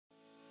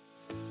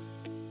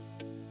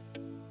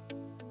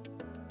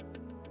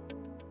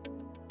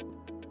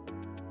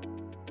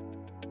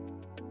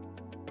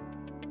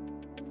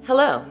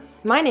Hello,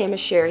 my name is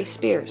Sherry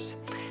Spears.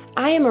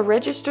 I am a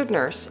registered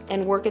nurse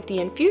and work at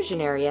the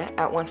infusion area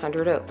at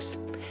 100 Oaks.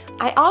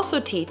 I also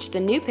teach the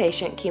new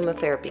patient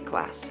chemotherapy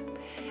class.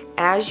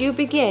 As you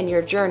begin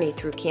your journey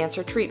through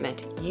cancer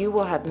treatment, you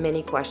will have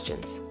many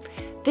questions.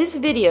 This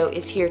video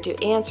is here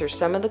to answer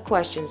some of the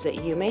questions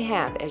that you may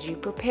have as you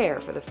prepare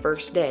for the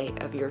first day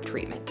of your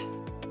treatment.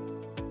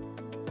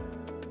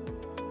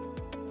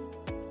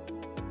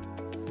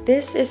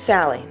 This is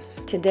Sally.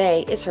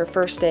 Today is her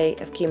first day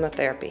of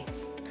chemotherapy.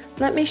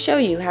 Let me show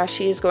you how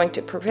she is going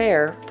to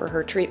prepare for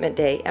her treatment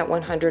day at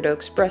 100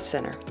 Oaks Breast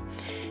Center.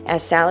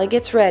 As Sally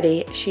gets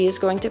ready, she is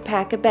going to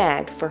pack a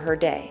bag for her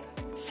day.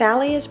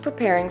 Sally is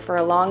preparing for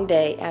a long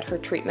day at her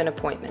treatment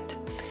appointment.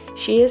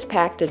 She has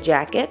packed a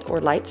jacket or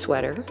light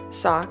sweater,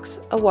 socks,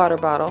 a water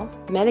bottle,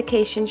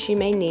 medication she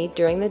may need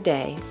during the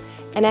day,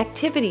 an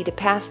activity to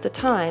pass the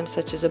time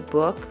such as a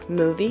book,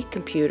 movie,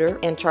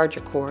 computer, and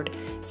charger cord,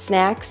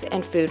 snacks,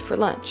 and food for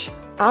lunch.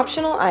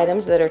 Optional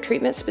items that are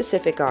treatment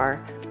specific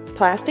are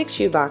plastic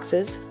shoe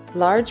boxes,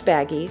 large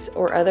baggies,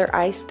 or other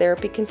ice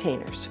therapy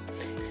containers.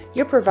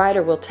 Your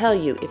provider will tell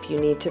you if you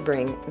need to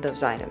bring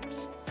those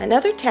items.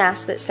 Another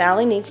task that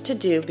Sally needs to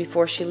do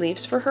before she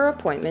leaves for her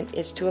appointment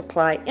is to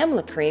apply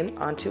EMLA cream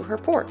onto her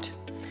port.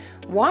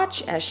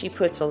 Watch as she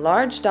puts a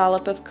large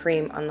dollop of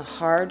cream on the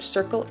hard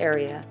circle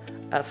area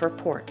of her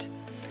port.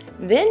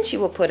 Then she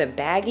will put a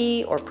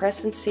baggie or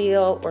press and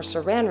seal or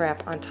saran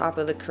wrap on top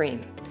of the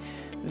cream.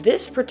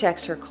 This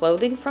protects her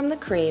clothing from the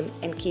cream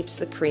and keeps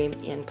the cream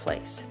in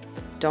place.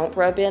 Don't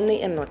rub in the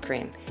EMLA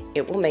cream.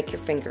 It will make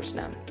your fingers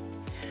numb.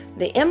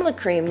 The EMLA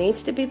cream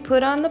needs to be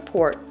put on the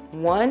port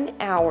 1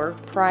 hour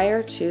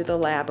prior to the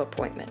lab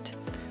appointment.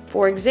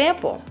 For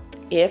example,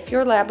 if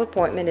your lab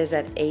appointment is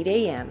at 8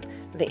 a.m.,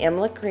 the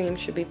EMLA cream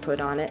should be put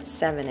on at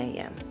 7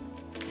 a.m.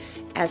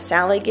 As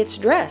Sally gets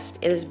dressed,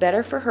 it is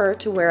better for her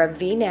to wear a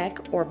V-neck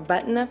or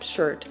button-up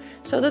shirt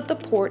so that the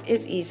port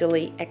is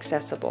easily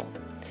accessible.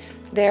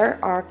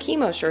 There are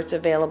chemo shirts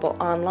available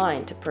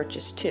online to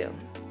purchase too.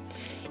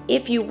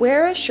 If you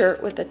wear a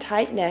shirt with a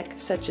tight neck,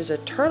 such as a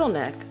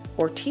turtleneck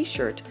or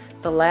t-shirt,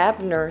 the lab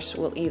nurse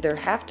will either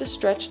have to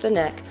stretch the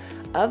neck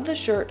of the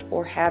shirt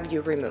or have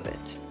you remove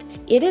it.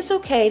 It is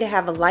okay to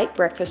have a light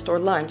breakfast or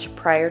lunch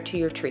prior to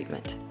your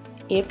treatment.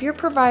 If your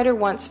provider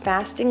wants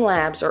fasting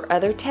labs or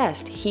other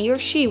tests, he or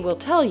she will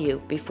tell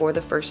you before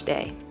the first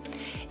day.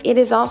 It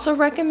is also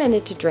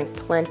recommended to drink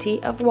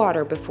plenty of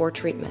water before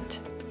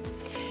treatment.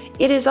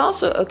 It is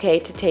also okay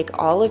to take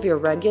all of your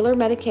regular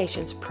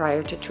medications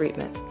prior to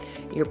treatment.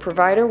 Your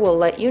provider will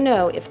let you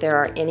know if there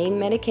are any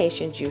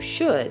medications you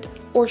should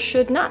or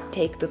should not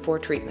take before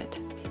treatment.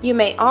 You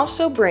may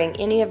also bring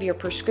any of your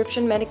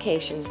prescription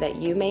medications that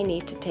you may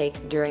need to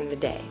take during the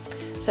day,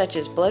 such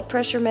as blood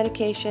pressure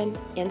medication,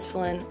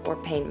 insulin, or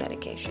pain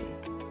medication.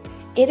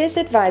 It is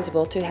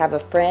advisable to have a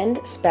friend,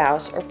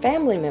 spouse, or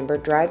family member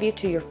drive you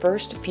to your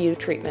first few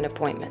treatment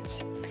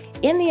appointments.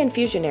 In the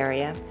infusion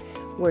area,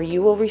 where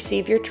you will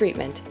receive your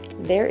treatment,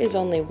 there is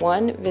only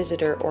one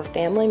visitor or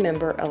family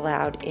member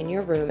allowed in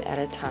your room at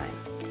a time.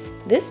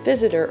 This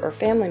visitor or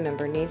family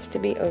member needs to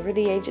be over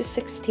the age of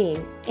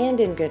 16 and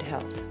in good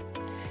health.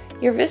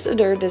 Your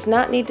visitor does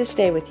not need to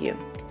stay with you,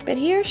 but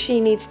he or she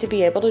needs to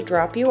be able to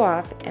drop you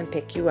off and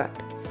pick you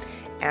up.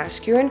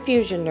 Ask your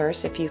infusion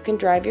nurse if you can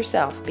drive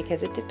yourself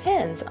because it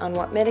depends on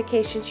what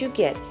medications you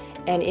get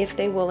and if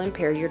they will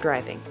impair your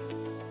driving.